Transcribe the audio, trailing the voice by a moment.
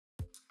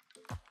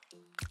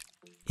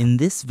In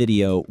this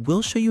video,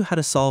 we'll show you how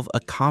to solve a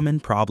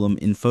common problem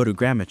in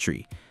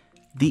photogrammetry.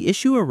 The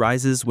issue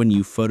arises when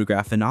you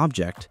photograph an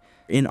object,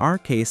 in our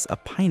case a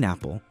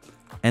pineapple,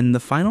 and the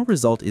final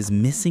result is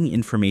missing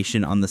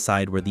information on the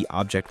side where the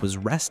object was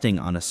resting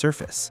on a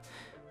surface.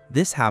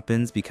 This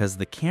happens because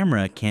the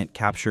camera can't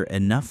capture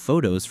enough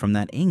photos from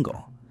that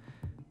angle.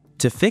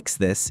 To fix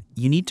this,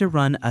 you need to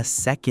run a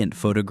second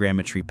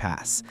photogrammetry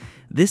pass,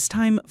 this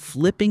time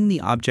flipping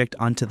the object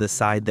onto the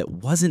side that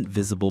wasn't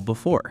visible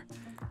before.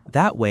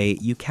 That way,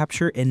 you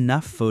capture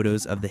enough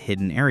photos of the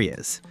hidden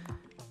areas.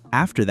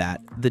 After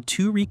that, the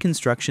two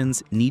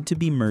reconstructions need to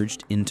be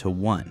merged into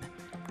one.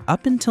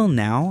 Up until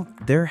now,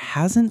 there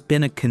hasn't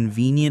been a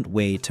convenient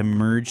way to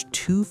merge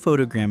two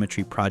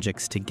photogrammetry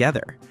projects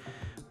together.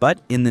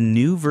 But in the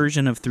new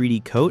version of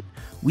 3DCoat,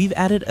 we've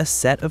added a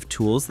set of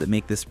tools that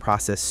make this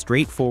process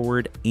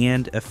straightforward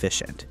and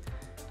efficient.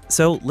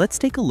 So let's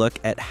take a look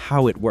at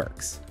how it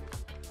works.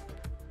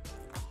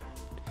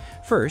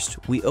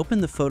 First, we open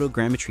the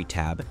Photogrammetry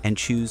tab and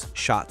choose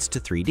Shots to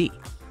 3D.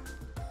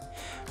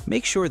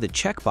 Make sure the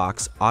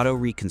checkbox Auto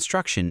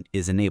Reconstruction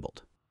is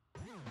enabled.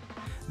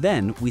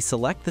 Then, we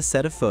select the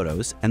set of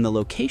photos and the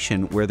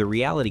location where the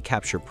reality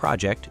capture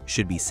project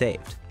should be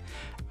saved.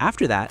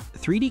 After that,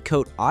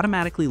 3DCoat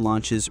automatically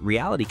launches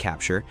reality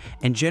capture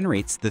and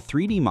generates the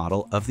 3D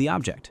model of the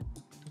object.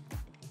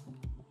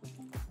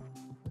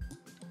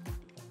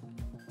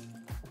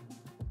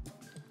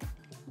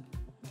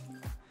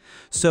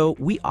 So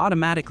we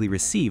automatically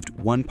received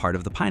one part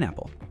of the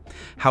pineapple.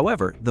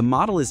 However, the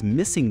model is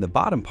missing the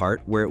bottom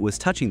part where it was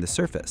touching the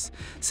surface,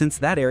 since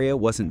that area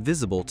wasn't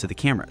visible to the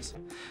cameras.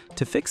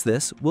 To fix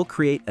this, we'll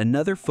create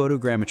another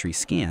photogrammetry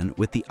scan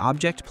with the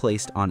object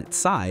placed on its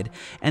side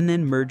and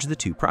then merge the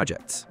two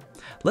projects.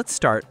 Let's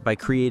start by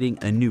creating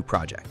a new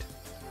project.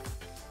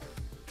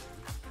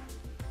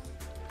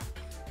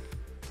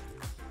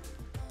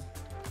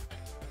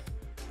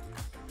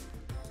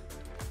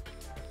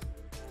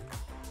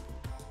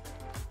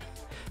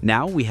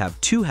 Now we have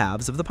two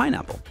halves of the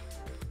pineapple.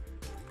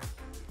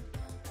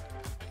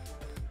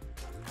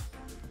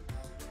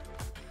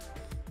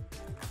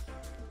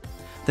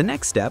 The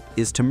next step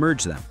is to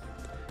merge them.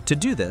 To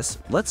do this,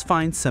 let's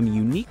find some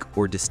unique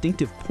or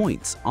distinctive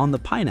points on the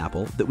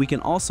pineapple that we can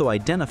also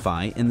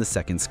identify in the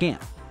second scan.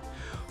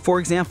 For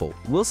example,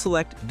 we'll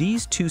select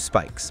these two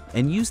spikes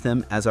and use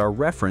them as our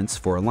reference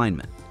for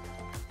alignment.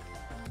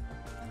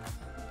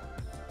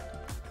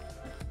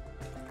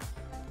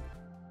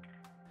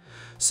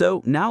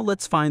 So now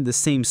let's find the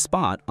same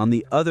spot on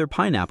the other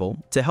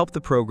pineapple to help the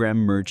program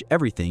merge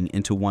everything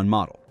into one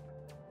model.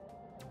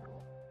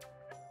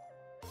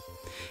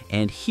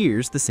 And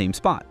here's the same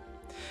spot.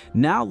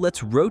 Now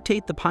let's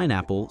rotate the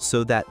pineapple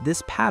so that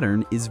this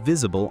pattern is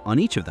visible on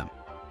each of them.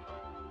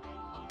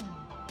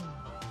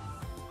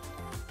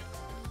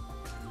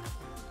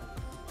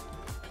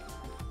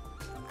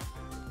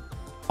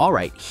 All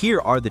right,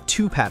 here are the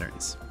two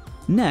patterns.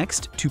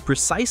 Next, to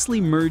precisely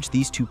merge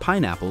these two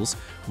pineapples,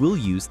 we'll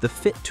use the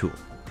Fit tool.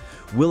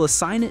 We'll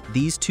assign it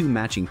these two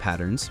matching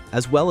patterns,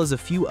 as well as a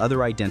few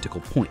other identical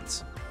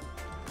points.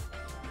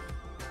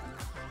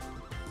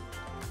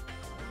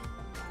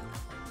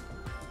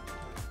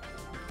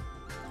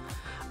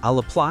 I'll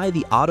apply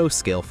the auto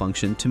scale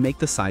function to make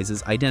the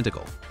sizes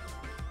identical.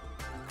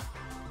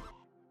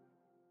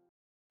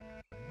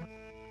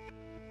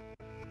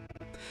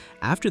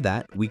 After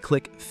that, we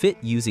click Fit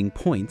using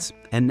points,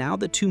 and now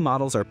the two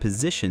models are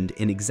positioned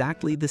in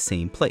exactly the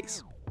same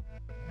place.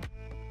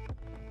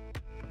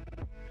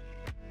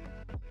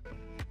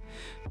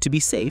 To be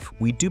safe,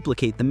 we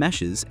duplicate the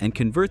meshes and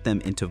convert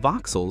them into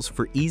voxels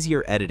for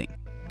easier editing.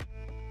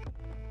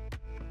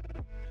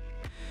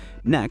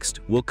 Next,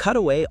 we'll cut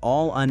away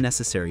all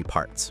unnecessary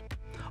parts.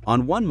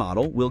 On one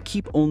model, we'll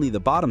keep only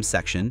the bottom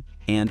section,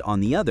 and on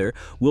the other,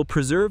 we'll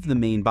preserve the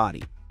main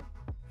body.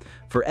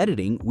 For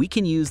editing, we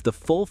can use the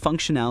full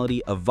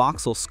functionality of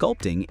voxel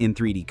sculpting in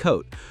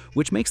 3DCoat,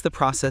 which makes the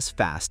process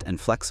fast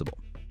and flexible.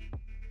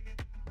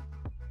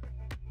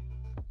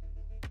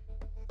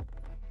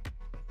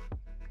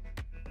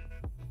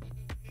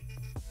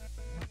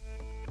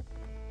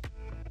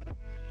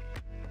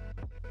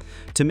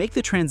 To make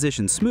the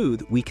transition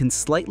smooth, we can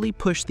slightly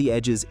push the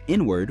edges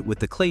inward with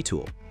the clay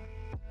tool.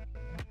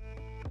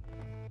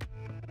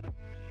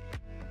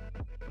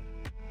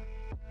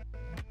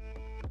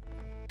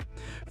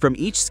 From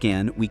each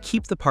scan, we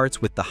keep the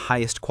parts with the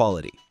highest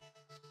quality.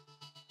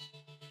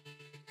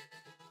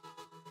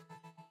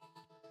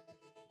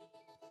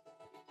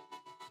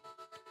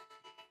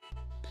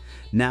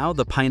 Now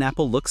the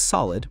pineapple looks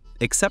solid,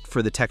 except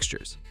for the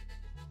textures.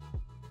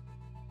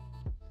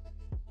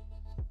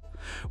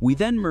 We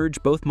then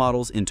merge both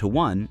models into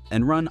one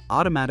and run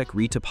automatic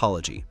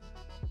retopology.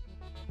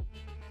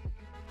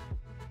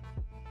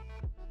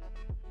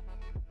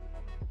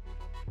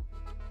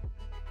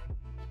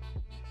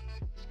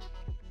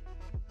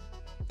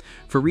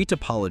 For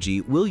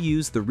retopology, we'll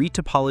use the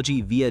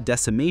retopology via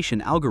decimation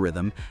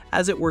algorithm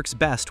as it works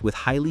best with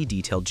highly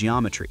detailed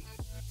geometry.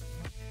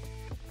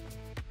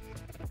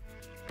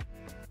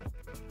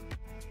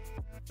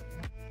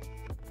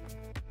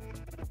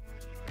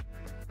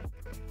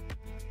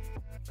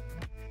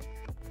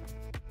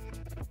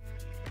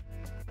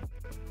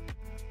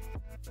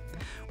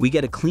 We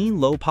get a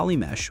clean low poly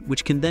mesh,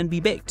 which can then be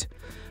baked.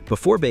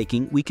 Before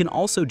baking, we can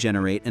also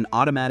generate an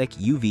automatic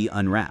UV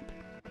unwrap.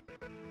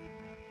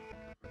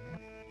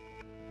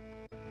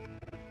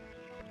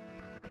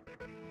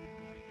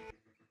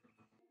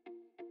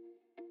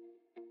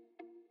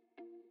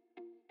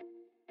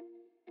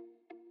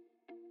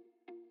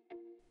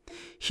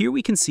 Here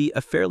we can see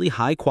a fairly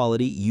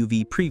high-quality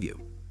UV preview.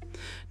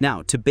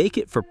 Now, to bake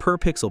it for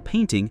per-pixel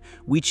painting,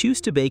 we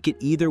choose to bake it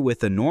either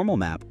with a normal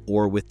map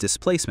or with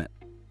displacement.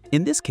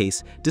 In this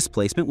case,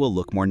 displacement will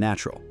look more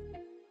natural.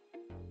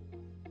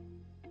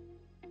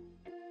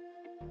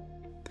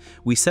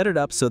 We set it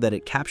up so that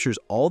it captures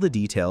all the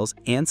details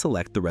and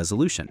select the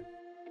resolution.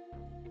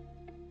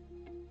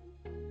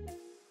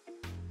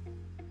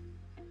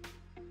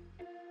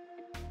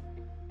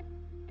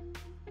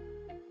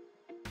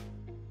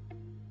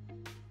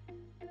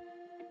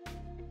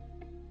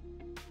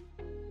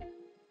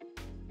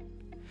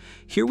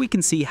 Here we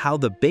can see how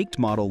the baked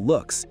model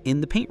looks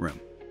in the paint room.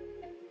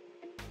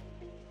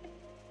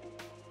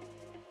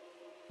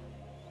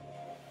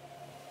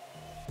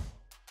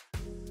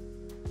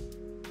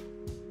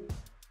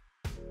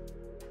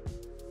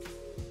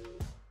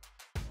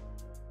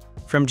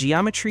 From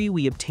geometry,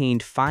 we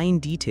obtained fine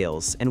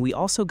details, and we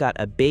also got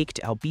a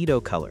baked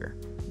albedo color.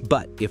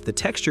 But if the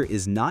texture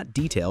is not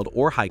detailed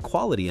or high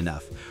quality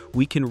enough,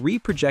 we can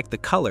reproject the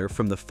color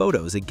from the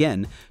photos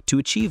again to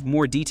achieve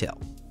more detail.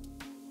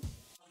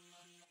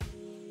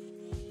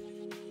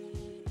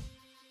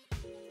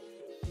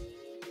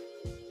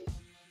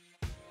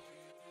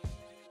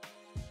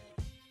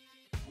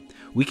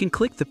 We can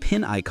click the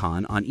pin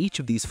icon on each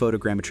of these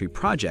photogrammetry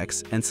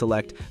projects and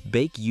select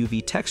Bake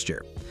UV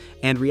Texture,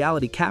 and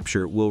Reality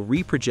Capture will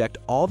reproject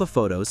all the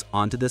photos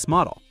onto this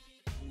model.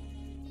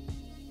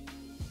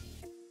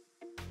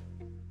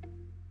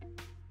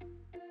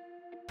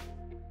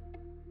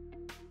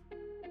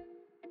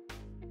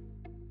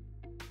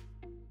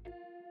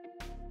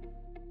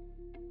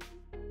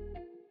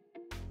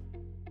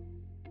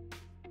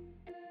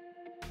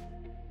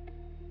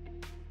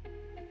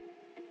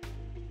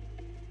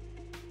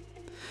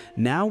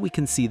 Now we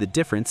can see the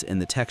difference in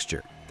the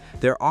texture.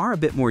 There are a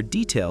bit more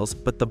details,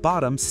 but the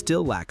bottom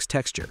still lacks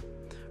texture.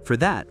 For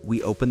that,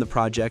 we open the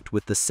project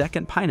with the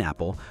second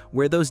pineapple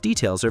where those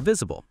details are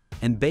visible,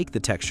 and bake the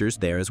textures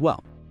there as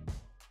well.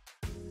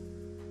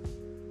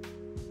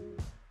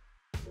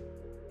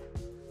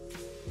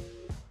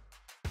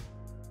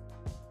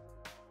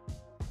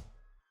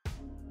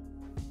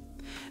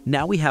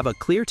 Now we have a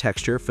clear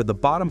texture for the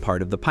bottom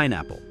part of the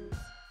pineapple.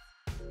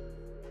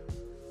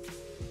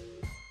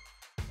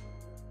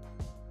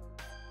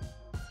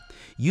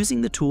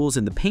 Using the tools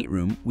in the paint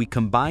room, we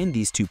combine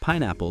these two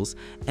pineapples,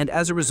 and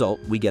as a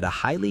result, we get a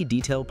highly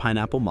detailed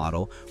pineapple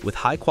model with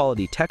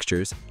high-quality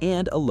textures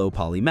and a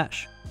low-poly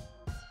mesh.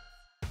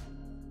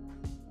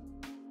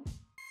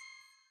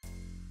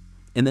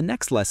 In the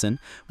next lesson,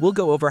 we'll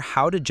go over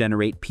how to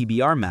generate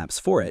PBR maps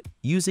for it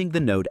using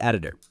the Node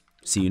editor.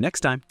 See you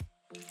next time.